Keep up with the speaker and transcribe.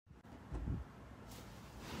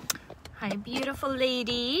Hi, beautiful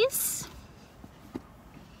ladies.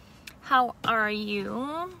 How are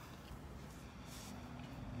you?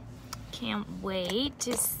 Can't wait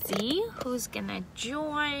to see who's gonna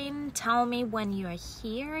join. Tell me when you are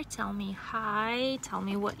here. Tell me hi. Tell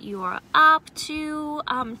me what you are up to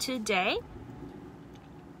today.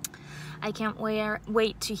 I can't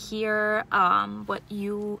wait to hear what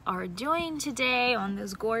you are doing today on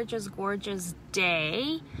this gorgeous, gorgeous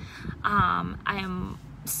day. I am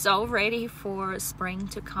so ready for spring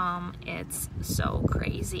to come. It's so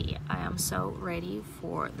crazy. I am so ready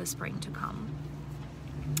for the spring to come.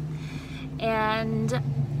 And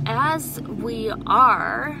as we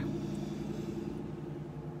are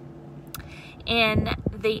in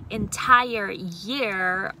the entire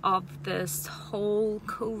year of this whole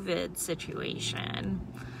COVID situation,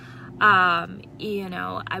 you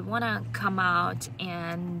know, I want to come out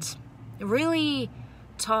and really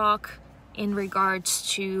talk in regards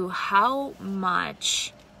to how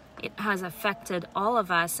much it has affected all of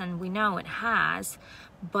us, and we know it has,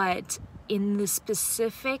 but in the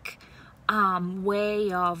specific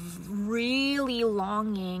way of really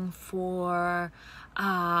longing for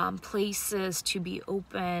places to be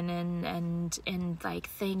open and like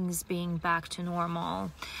things being back to normal.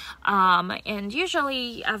 And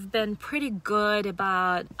usually I've been pretty good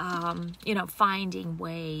about you know, finding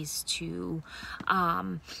ways to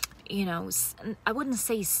you know, I wouldn't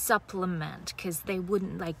say supplement, because they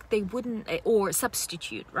wouldn't, or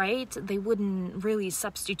substitute, right? They wouldn't really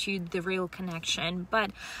substitute the real connection,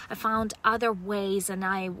 but I found other ways, and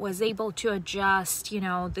I was able to adjust. You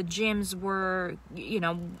know, the gyms were, you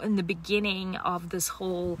know, in the beginning of this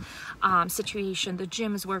whole situation, the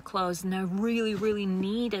gyms were closed, and I really, really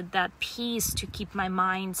needed that peace to keep my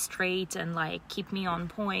mind straight and like keep me on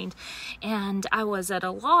point. And I was at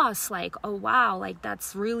a loss, like, oh wow, like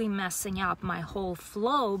that's really messing up my whole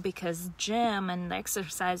flow, because gym and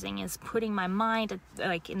exercising is putting my mind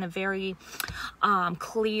like in a very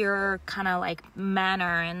clear kind of like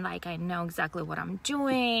manner, and like I know exactly what I'm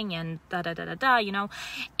doing and you know.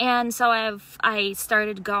 And so I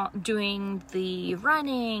started doing the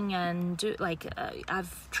running, and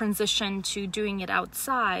I've transitioned to doing it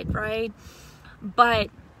outside, right?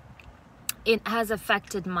 But it has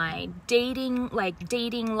affected my dating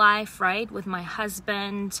life, right, with my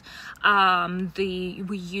husband.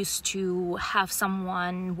 We used to have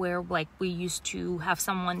someone where like we used to have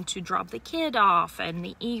someone to drop the kid off in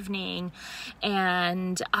the evening,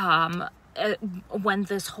 and when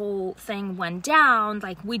this whole thing went down,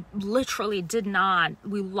 like we literally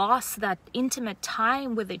we lost that intimate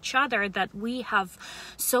time with each other that we have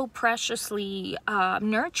so preciously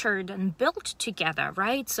nurtured and built together,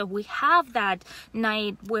 right? So we have that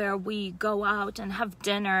night where we go out and have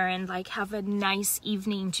dinner and like have a nice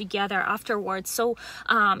evening together afterwards. So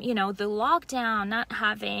you know, the lockdown, not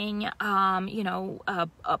having you know, a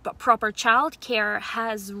proper childcare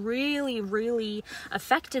has really, really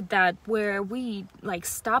affected that, where we like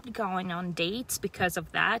stopped going on dates because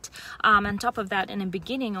of that. On top of that, in the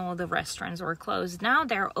beginning, all the restaurants were closed. Now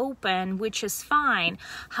they're open, which is fine.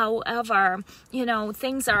 However, you know,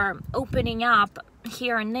 things are opening up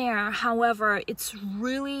here and there. However, it's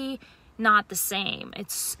really not the same.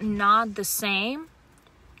 It's not the same.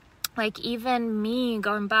 Like even me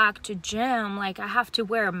going back to gym, like I have to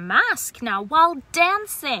wear a mask now while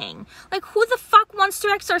dancing. Like who the fuck wants to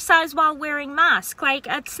exercise while wearing mask? Like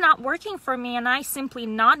it's not working for me, and I simply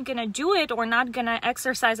not gonna do it, or not gonna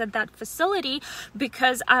exercise at that facility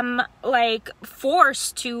because I'm like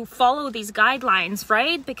forced to follow these guidelines,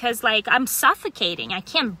 right? Because like I'm suffocating, I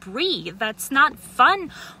can't breathe. That's not fun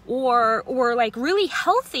or like really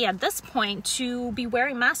healthy at this point to be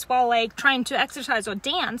wearing masks while like trying to exercise or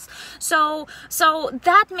dance. So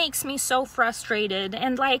that makes me so frustrated,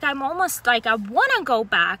 and like I'm almost like I want to go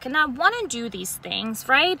back and I want to do these things,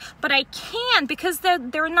 right? But I can't, because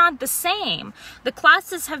they're not the same. The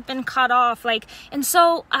classes have been cut off, like, and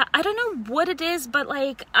so I don't know what it is, but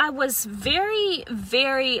like I was very,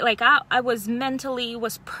 very like I was mentally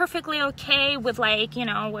perfectly okay with, like, you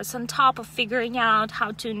know, was on top of figuring out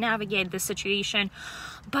how to navigate the situation.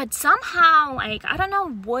 But somehow, like, I don't know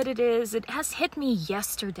what it is, it has hit me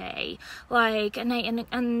yesterday, like, and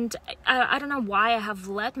I don't know why I have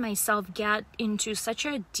let myself get into such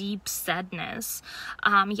a deep sadness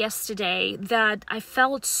yesterday, that I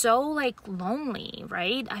felt so like lonely,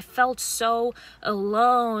 right? I felt so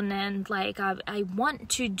alone, and like I want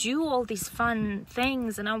to do all these fun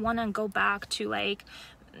things, and I want to go back to like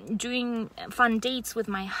doing fun dates with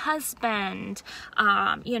my husband,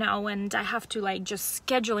 you know, and I have to like just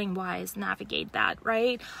scheduling wise navigate that,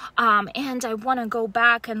 right? And I want to go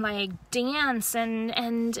back and like dance, and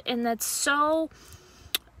it's so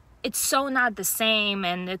not the same,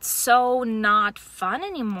 and it's so not fun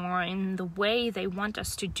anymore in the way they want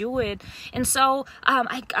us to do it. And so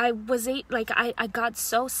I got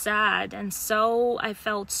so sad, and so I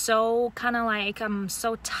felt so kind of like I'm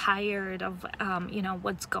so tired of you know,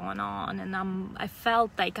 what's going on, and I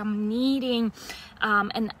felt like I'm needing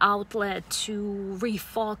an outlet to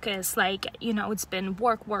refocus. Like, you know, it's been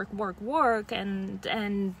work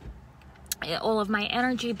and all of my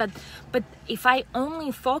energy, but if I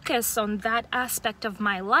only focus on that aspect of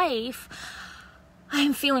my life,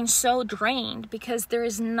 I'm feeling so drained, because there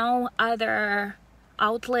is no other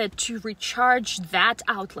outlet to recharge that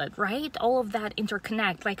outlet, right? All of that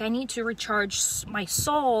interconnect. Like, I need to recharge my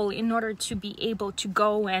soul in order to be able to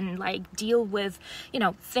go and like deal with, you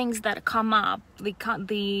know, things that come up,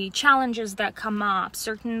 the challenges that come up,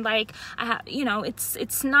 certain like, you know,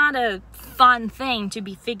 it's not a fun thing to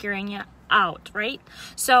be figuring out, right?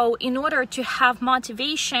 So in order to have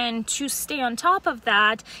motivation to stay on top of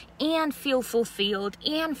that and feel fulfilled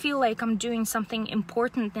and feel like I'm doing something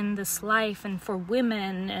important in this life and for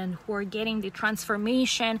women and who are getting the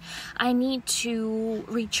transformation, I need to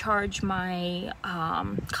recharge my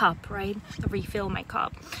cup, right? Refill my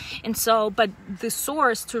cup. And so, but the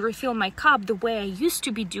source to refill my cup, the way I used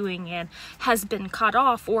to be doing it, has been cut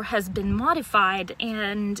off or has been modified,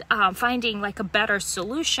 and finding like a better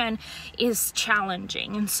solution is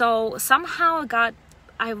challenging. And so somehow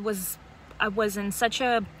I was in such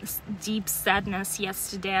a deep sadness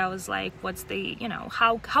yesterday. I was like, what's the, you know,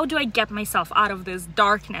 how do I get myself out of this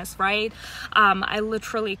darkness, right? I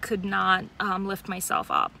literally could not lift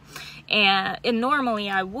myself up. And normally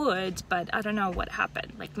I would, but I don't know what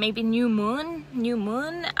happened. Like maybe new moon.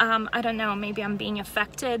 I don't know, maybe I'm being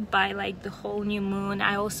affected by like the whole new moon.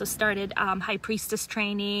 I also started high priestess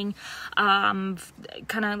training, kind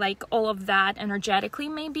of like all of that energetically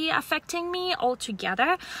maybe affecting me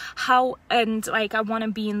altogether. And like I want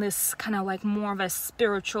to be in this kind of like more of a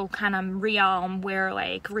spiritual kind of realm where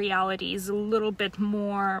like reality is a little bit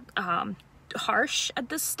more harsh at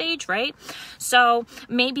this stage, right? So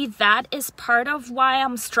maybe that is part of why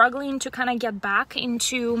I'm struggling to kind of get back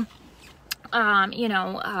into you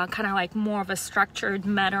know, kind of like more of a structured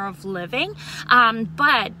manner of living.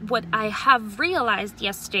 But what I have realized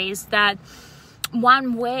yesterday is that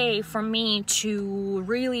one way for me to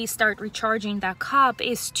really start recharging that cup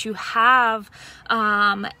is to have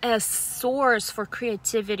a source for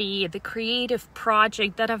creativity, the creative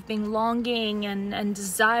project that I've been longing and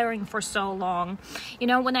desiring for so long. You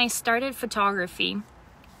know, when I started photography,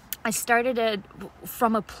 I started it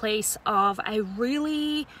from a place of I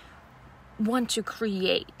really want to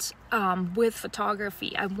create with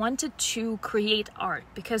photography. I wanted to create art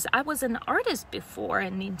because I was an artist before,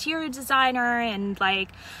 an interior designer, and like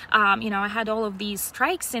you know, I had all of these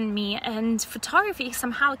strikes in me, and photography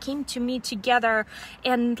somehow came to me together,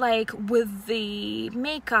 and like with the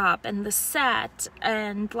makeup and the set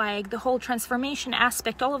and like the whole transformation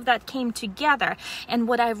aspect, all of that came together. And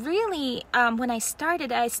what I really when I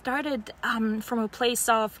started from a place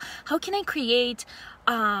of how can I create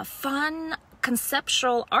fun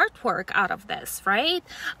conceptual artwork out of this, right?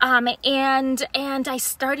 And I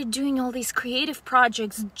started doing all these creative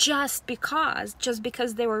projects just because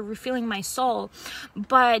they were refilling my soul.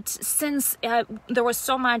 But since there was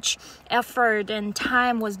so much effort and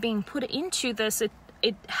time was being put into this,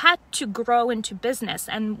 it had to grow into business.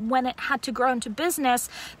 And when it had to grow into business,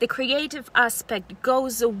 the creative aspect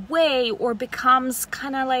goes away or becomes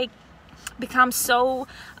so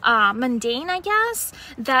mundane, I guess,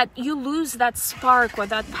 that you lose that spark or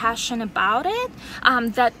that passion about it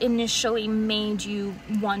that initially made you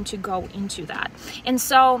want to go into that. And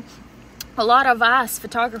so a lot of us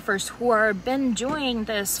photographers who have been doing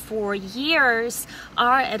this for years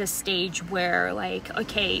are at a stage where like,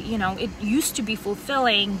 okay, you know, it used to be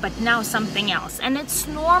fulfilling, but now something else. And it's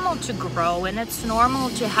normal to grow, and it's normal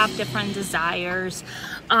to have different desires,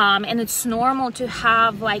 and it's normal to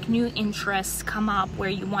have like new interests come up where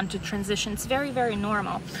you want to transition. It's very, very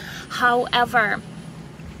normal. However,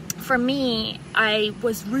 for me, I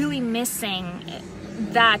was really missing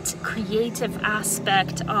that creative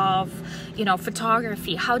aspect of,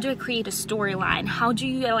 photography? How do I create a storyline? How do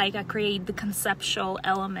you create the conceptual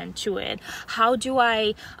element to it? How do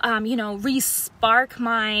I, re-spark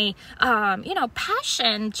my,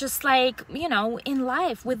 passion, just in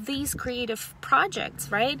life with these creative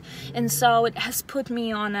projects, right? And so it has put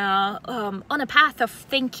me on a path of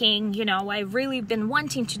thinking, I've really been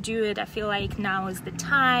wanting to do it. I feel like now is the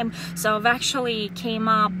time. So I've actually came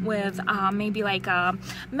up with maybe a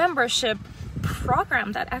membership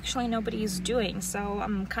program that actually nobody is doing. So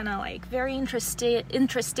I'm kind of very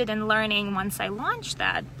interested in learning once I launch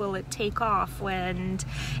that. Will it take off? And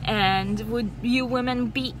would you women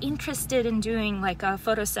be interested in doing a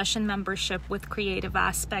photo session membership with creative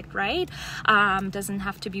aspect, right? Doesn't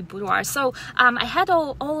have to be boudoir. So I had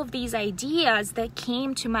all of these ideas that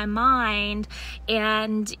came to my mind,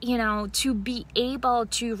 and to be able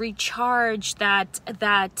to recharge that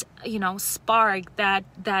spark, that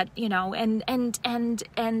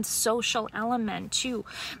and social element too,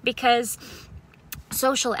 because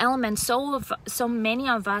social elements, so many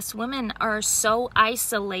of us women are so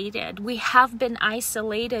isolated. We have been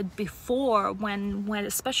isolated before, when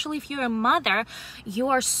especially if you're a mother, you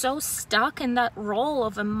are so stuck in that role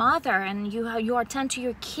of a mother, and you attend to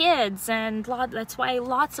your kids, and that's why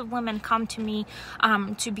lots of women come to me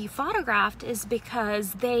to be photographed, is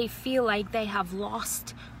because they feel like they have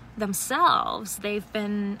lost themselves. They've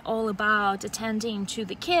been all about attending to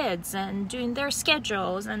the kids and doing their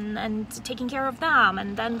schedules and taking care of them,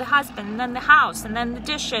 and then the husband, and then the house, and then the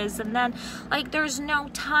dishes, and then there's no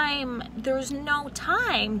time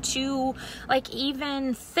to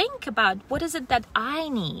even think about what is it that I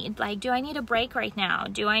need. Do I need a break right now?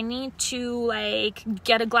 Do I need to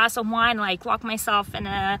get a glass of wine, lock myself in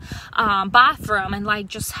a bathroom and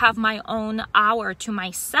just have my own hour to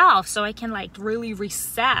myself so I can really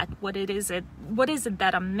reset what is it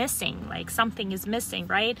that I'm missing? Something is missing,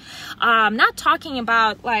 right? I'm not talking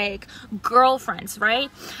about girlfriends, right?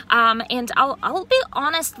 And I'll be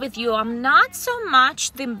honest with you, I'm not so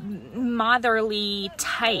much the motherly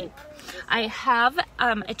type. I have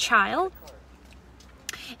a child,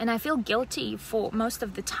 and I feel guilty for most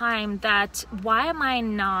of the time that why am I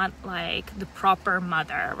not the proper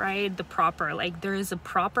mother, right? The proper, there is a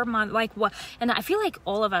proper mother, what? And I feel like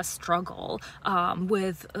all of us struggle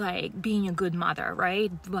with being a good mother,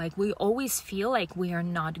 right? We always feel like we are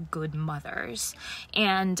not good mothers.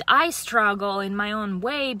 And I struggle in my own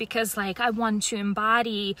way because I want to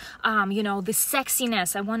embody, the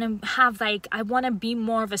sexiness. I want to have I want to be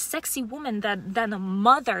more of a sexy woman than a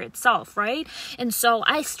mother itself, right? And so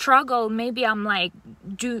I struggle. Maybe I'm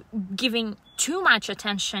giving too much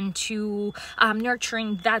attention to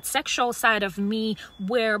nurturing that sexual side of me,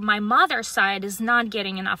 where my mother side is not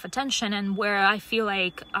getting enough attention, and where I feel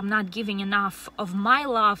like I'm not giving enough of my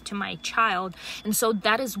love to my child. And so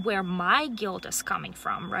that is where my guilt is coming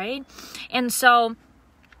from, right? And so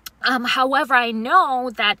however, I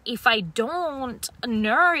know that if I don't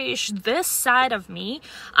nourish this side of me,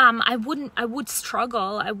 I would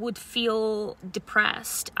struggle. I would feel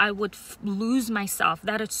depressed. I would lose myself.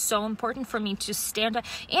 That is so important for me to stand up.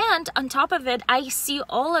 And on top of it, I see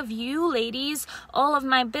all of you ladies, all of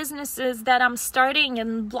my businesses that I'm starting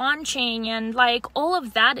and launching, and all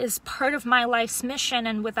of that is part of my life's mission.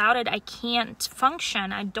 And without it, I can't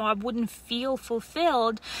function. I wouldn't feel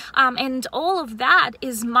fulfilled. And all of that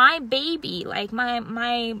is my baby.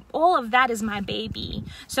 My all of that is my baby.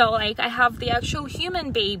 So I have the actual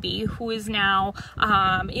human baby who is now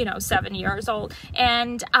 7 years old,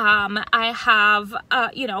 and I have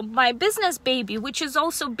my business baby, which is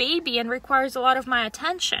also baby and requires a lot of my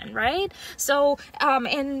attention, right? So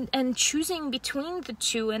and choosing between the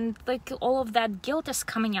two, and all of that guilt is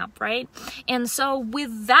coming up, right? And so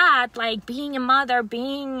with that, being a mother,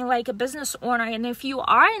 being a business owner, and if you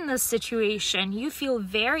are in this situation, you feel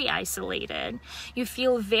very isolated. You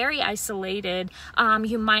feel very isolated.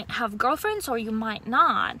 You might have girlfriends or you might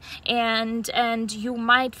not, and you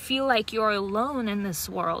might feel like you're alone in this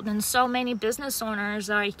world. And so many business owners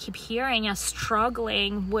I keep hearing are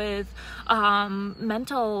struggling with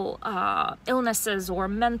mental illnesses or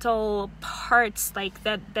mental parts that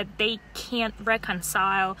they can't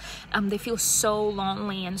reconcile. They feel so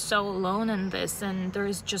lonely and so alone in this, and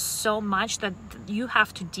there's just so much that you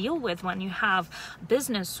have to deal with when you have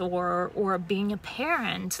business or being a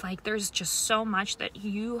parent. There's just so much that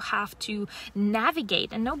you have to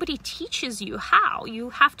navigate, and nobody teaches you how.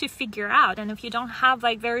 You have to figure out, and if you don't have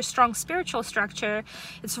very strong spiritual structure,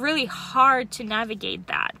 it's really hard to navigate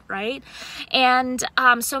that, right? And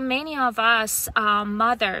so many of us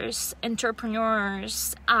mothers,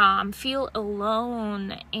 entrepreneurs, feel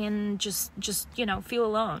alone in just feel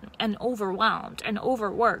alone and overwhelmed and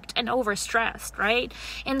overworked and overstressed, right?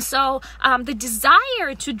 And so the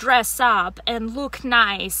desire to dress up and look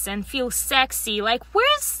nice and feel sexy, like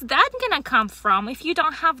where's that gonna come from if you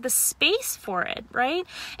don't have the space for it, right?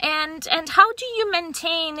 And how do you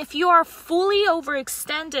maintain, if you are fully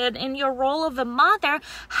overextended in your role of a mother,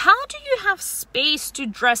 how do you have space to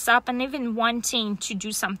dress up and even wanting to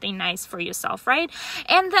do something nice for yourself, right?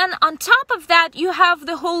 And then on top of that, you have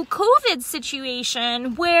the whole COVID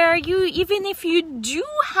situation where you, even if you do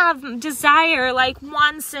have desire, like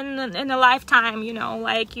once in a lifetime,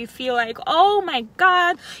 like you feel like, oh my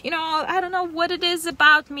God, I don't know what it is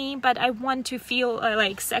about me, but I want to feel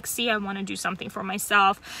like sexy. I want to do something for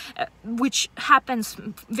myself, which happens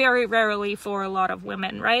very rarely for a lot of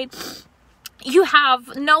women, right? You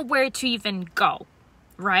have nowhere to even go,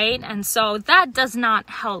 right? And so that does not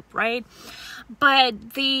help, right?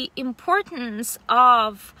 But the importance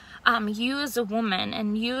of you as a woman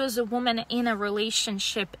and you as a woman in a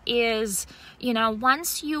relationship is,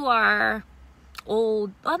 once you are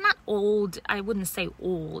old, well, not old, I wouldn't say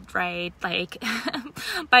old, right? Like,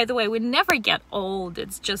 by the way, we never get old.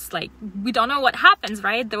 It's just like, we don't know what happens,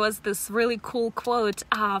 right? There was this really cool quote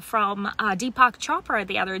from Deepak Chopra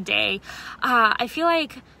the other day. I feel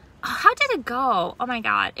like, how did it go? Oh my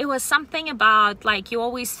God. It was something about like, you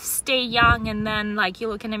always stay young and then like you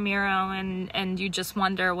look in a mirror and you just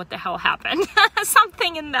wonder what the hell happened.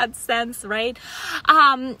 Something in that sense, right?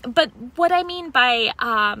 But what I mean by,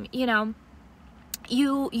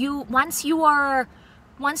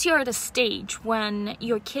 once you're at a stage when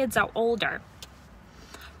your kids are older,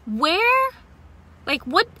 where, like,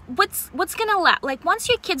 what's gonna last? Like, once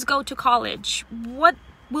your kids go to college, what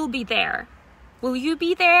will be there? Will you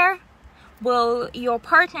be there? Will your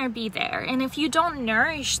partner be there? And if you don't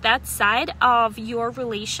nourish that side of your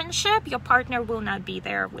relationship, your partner will not be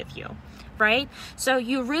there with you, right? So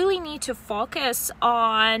you really need to focus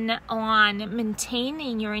on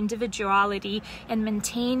maintaining your individuality and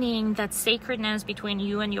maintaining that sacredness between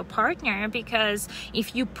you and your partner, because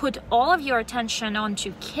if you put all of your attention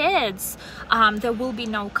onto kids, there will be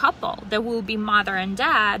no couple. There will be mother and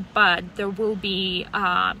dad, but there will be,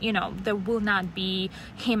 there will not be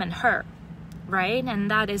him and her, right? And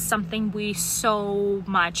that is something we so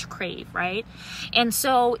much crave, right? And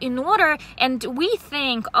so and we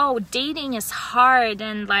think, oh, dating is hard,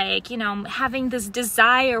 and like, having this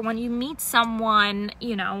desire when you meet someone,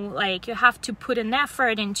 like you have to put an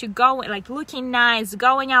effort into like looking nice,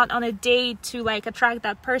 going out on a date to like attract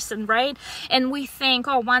that person, right? And we think,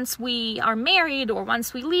 oh, once we are married or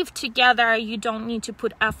once we live together, you don't need to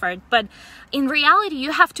put effort. But in reality,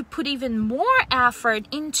 you have to put even more effort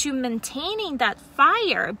into maintaining that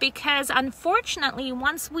fire, because unfortunately,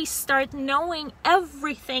 once we start knowing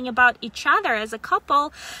everything about each other as a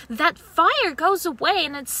couple, that fire goes away,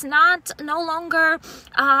 and it's no longer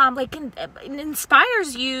it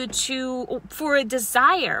inspires you for a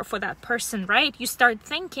desire for that person, right? You start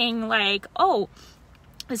thinking like, oh,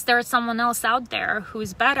 is there someone else out there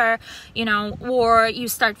who's better, or you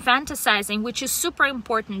start fantasizing, which is super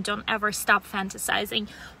important. Don't ever stop fantasizing.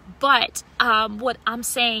 But what I'm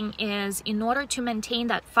saying is, in order to maintain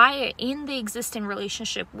that fire in the existing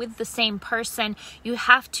relationship with the same person, you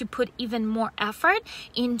have to put even more effort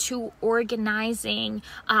into organizing,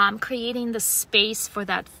 creating the space for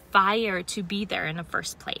that fire to be there in the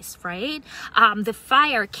first place, right? The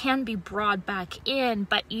fire can be brought back in,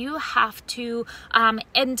 but you have to, and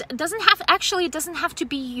it doesn't have to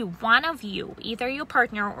be you. One of you, either your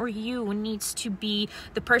partner or you, needs to be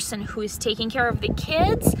the person who is taking care of the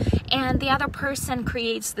kids, and the other person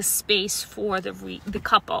creates the space for the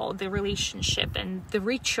couple, the relationship, and the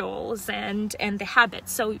rituals and the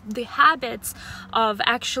habits. So the habits of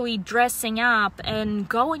actually dressing up and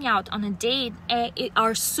going out on a date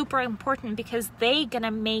are super important, because they're gonna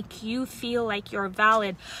make you feel like you're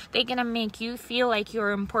valid. They're gonna make you feel like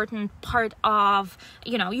you're an important part of,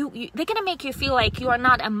 they're gonna make you feel like you are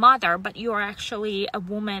not a mother, but you are actually a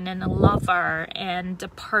woman and a lover and a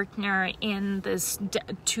partner in this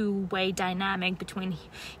two-way dynamic between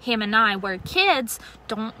him and I, where kids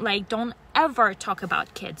don't ever talk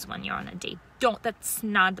about kids when you're on a date. That's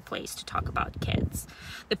not the place to talk about kids.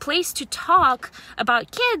 The place to talk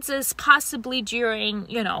about kids is possibly during,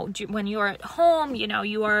 when you're at home,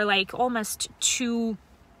 you are like almost two,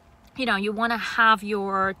 you want to have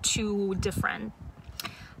your two different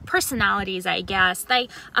personalities, I guess.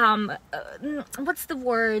 Like, what's the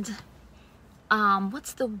word?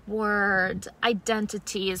 what's the word,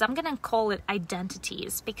 identities. I'm gonna call it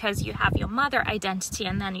identities, because you have your mother identity,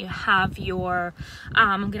 and then you have your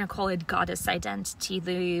I'm gonna call it goddess identity,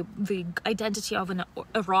 the identity of an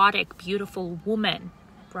erotic, beautiful woman,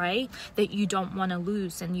 right, that you don't want to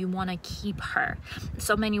lose and you want to keep her.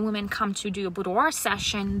 So many women come to do a boudoir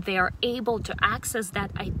session, they're able to access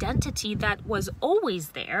that identity that was always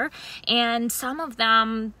there, and some of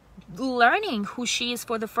them learning who she is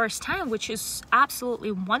for the first time, which is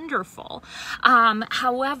absolutely wonderful.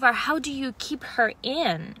 However, how do you keep her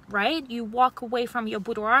in, right? You walk away from your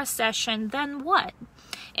boudoir session, then what?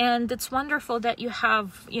 And it's wonderful that you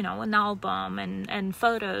have, you know, an album and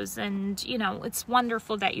photos, and, you know, it's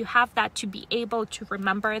wonderful that you have that to be able to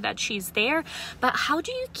remember that she's there. But how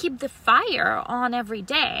do you keep the fire on every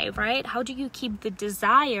day, right? How do you keep the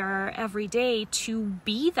desire every day to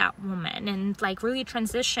be that woman and like really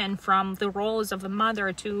transition from the roles of a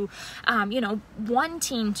mother to, you know,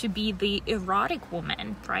 wanting to be the erotic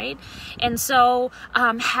woman, right? And so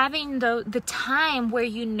having the time where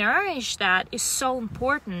you nourish that is so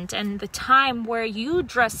important. And the time where you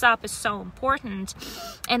dress up is so important,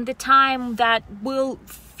 and the time that will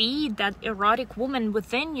feed that erotic woman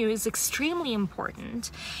within you is extremely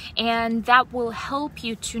important. And that will help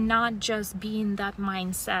you to not just be in that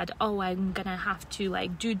mindset, oh, I'm gonna have to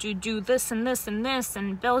like do this and this and this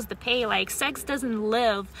and bills to pay. Like, sex doesn't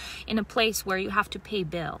live in a place where you have to pay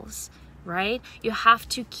bills, right? You have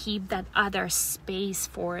to keep that other space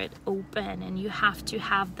for it open, and you have to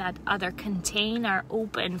have that other container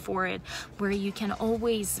open for it, where you can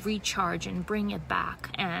always recharge and bring it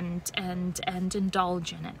back and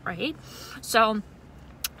indulge in it, right? So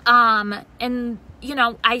and you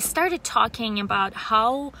know, I started talking about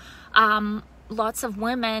how lots of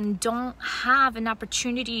women don't have an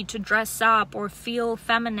opportunity to dress up or feel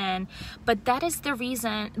feminine, but that is the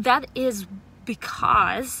reason, that is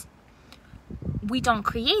because we don't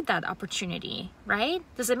create that opportunity, right?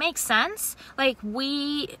 Does it make sense? Like,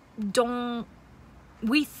 we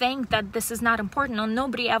think that this is not important, or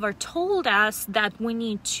nobody ever told us that we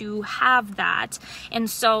need to have that. And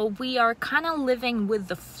so we are kind of living with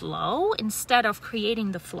the flow instead of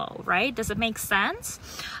creating the flow, right? Does it make sense?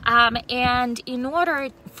 And in order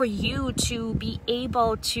for you to be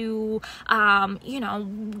able to, you know,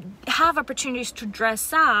 have opportunities to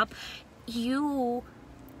dress up,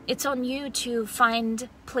 it's on you to find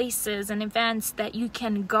places and events that you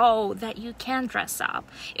can go, that you can dress up.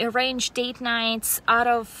 Arrange date nights out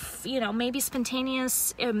of, you know, maybe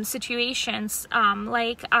spontaneous situations.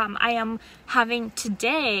 Like I am having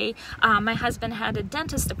today, my husband had a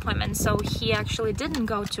dentist appointment, so he actually didn't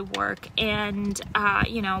go to work. And,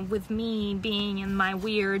 you know, with me being in my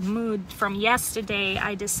weird mood from yesterday,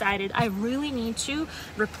 I decided I really need to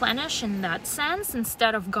replenish in that sense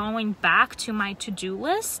instead of going back to my to-do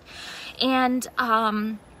list. And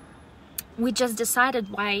we just decided,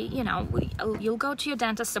 why, you know, you'll go to your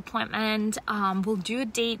dentist appointment, we'll do a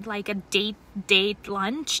date, like a date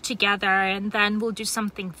lunch together, and then we'll do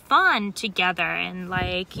something fun together and,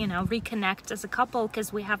 like, you know, reconnect as a couple,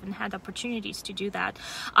 because we haven't had opportunities to do that.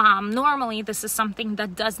 Normally this is something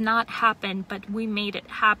that does not happen, but we made it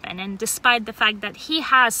happen. And despite the fact that he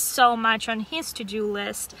has so much on his to-do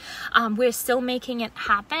list, we're still making it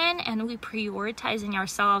happen, and we're prioritizing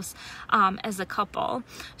ourselves as a couple.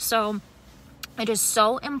 So it is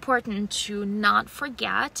so important to not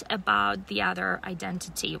forget about the other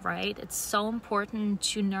identity, right? It's so important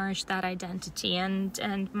to nourish that identity.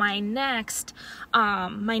 And my next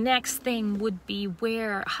thing would be,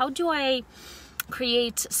 how do I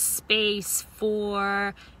create space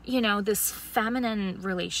for, you know, this feminine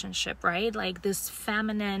relationship, right? Like this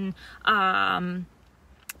feminine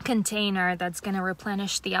container that's going to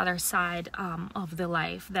replenish the other side of the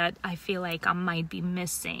life that I feel like I might be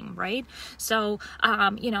missing, right? So,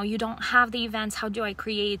 you know, you don't have the events. How do I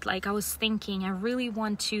create? Like, I was thinking, I really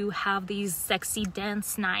want to have these sexy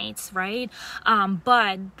dance nights, right?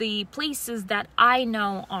 But the places that I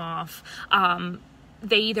know of,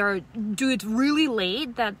 they either do it really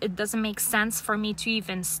late that it doesn't make sense for me to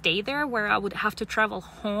even stay there, where I would have to travel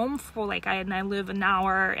home for, like, I live an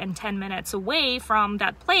hour and 10 minutes away from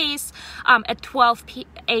that place at 12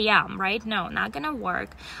 a.m., right? No, not gonna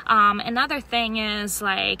work. Another thing is,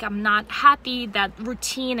 like, I'm not happy. That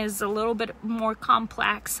routine is a little bit more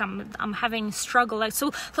complex. I'm having struggle. Like,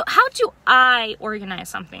 so how do I organize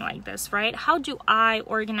something like this, right? How do I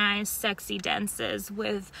organize sexy dances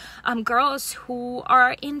with girls who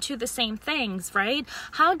are into the same things, right?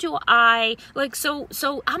 How do I, like, so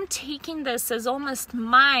I'm taking this as almost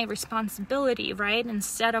my responsibility, right?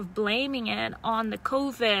 Instead of blaming it on the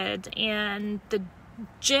COVID and the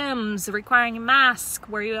gyms requiring a mask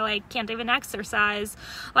where you like can't even exercise.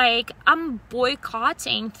 Like, I'm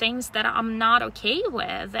boycotting things that I'm not okay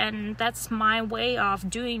with, and that's my way of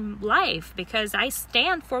doing life, because I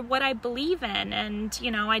stand for what I believe in, and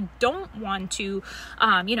you know, I don't want to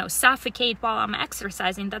suffocate while I'm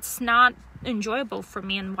exercising. That's not enjoyable for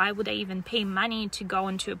me, and why would I even pay money to go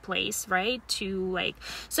into a place, right?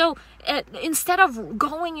 Instead of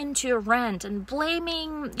going into a rant and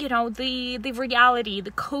blaming, you know, the reality, the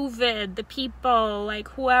COVID, the people, like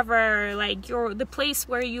whoever, like the place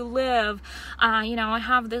where you live, I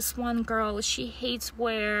have this one girl, she hates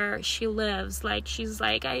where she lives. Like, she's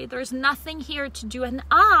like, there's nothing here to do, and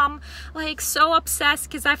I'm like so obsessed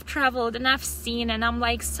because I've traveled and I've seen, and I'm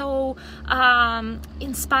like so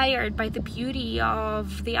inspired by the beauty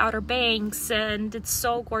of the Outer Banks, and it's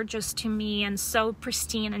so gorgeous to me and so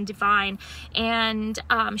pristine and divine. And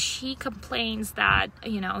she complains that,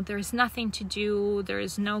 you know, there's nothing to do,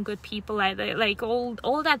 there's no good people, like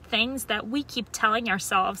all that things that we keep telling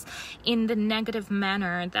ourselves in the negative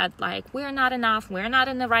manner, that like we're not enough, we're not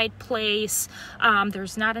in the right place,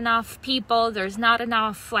 there's not enough people, there's not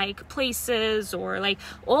enough like places, or like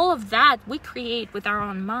all of that we create with our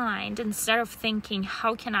own mind, instead of thinking,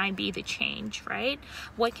 how can I be the change, right?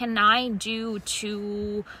 What can I do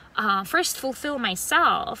to first fulfill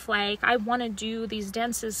myself? Like, I want to do these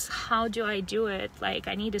dances, how do I do it? Like,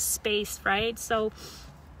 I need a space, right? So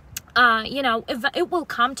it will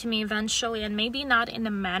come to me eventually, and maybe not in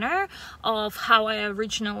the manner of how I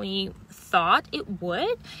originally thought it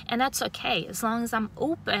would, and that's okay. As long as I'm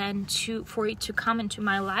open for it to come into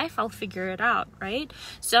my life, I'll figure it out, right?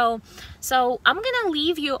 So I'm gonna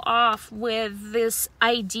leave you off with this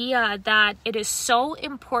idea that it is so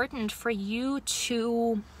important for you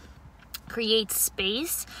to create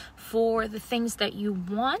space for the things that you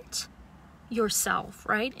want yourself,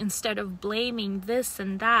 right? Instead of blaming this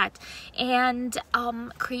and that, and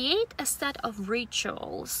create a set of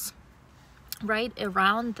rituals, right,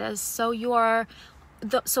 around this, so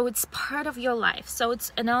so it's part of your life, so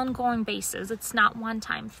it's an ongoing basis, it's not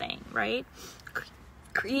one-time thing, right?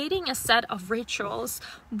 Creating a set of rituals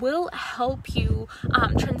will help you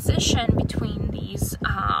transition between these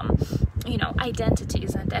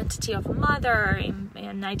identity of a mother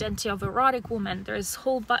and identity of erotic woman. There's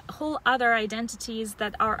whole other identities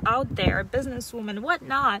that are out there, businesswoman,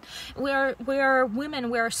 whatnot. We're women,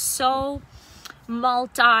 we're so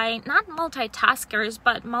not multitaskers,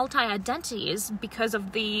 but multi-identities, because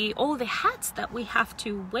of all the hats that we have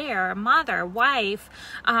to wear: mother, wife,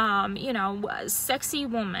 sexy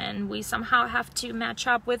woman. We somehow have to match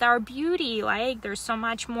up with our beauty. Like, there's so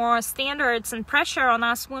much more standards and pressure on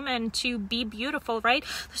us women to be beautiful, right?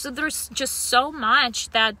 So there's just so much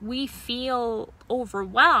that we feel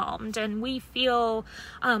overwhelmed, and we feel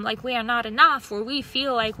like we are not enough, or we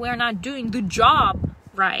feel like we're not doing the job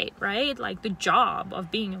right? Like the job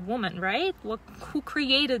of being a woman, right? Who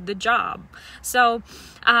created the job? So,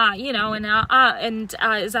 as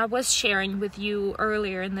I was sharing with you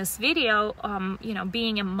earlier in this video,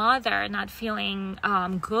 being a mother, not feeling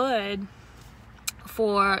good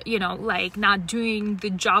for, not doing the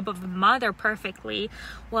job of a mother perfectly.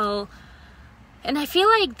 Well, and I feel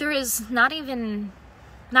like there is not even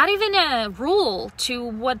a rule to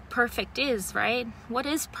what perfect is, right? What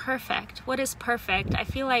is perfect? I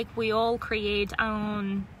feel like we all create our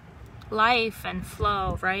own life and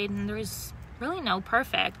flow, right? And there's really no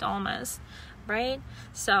perfect, almost, right?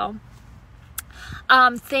 So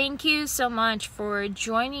thank you so much for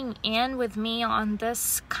joining in with me on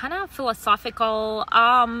this kind of philosophical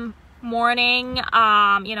morning,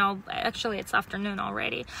 actually it's afternoon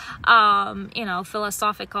already,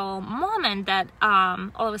 philosophical moment that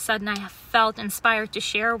all of a sudden I have felt inspired to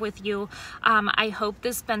share with you. I hope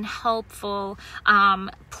this has been helpful.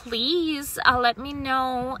 Please let me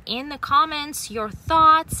know in the comments your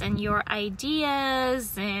thoughts and your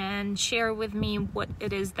ideas, and share with me what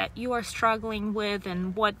it is that you are struggling with,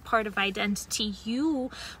 and what part of identity you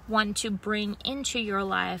want to bring into your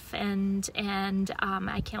life, and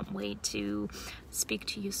I can't wait to speak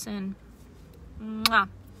to you soon. Mwah.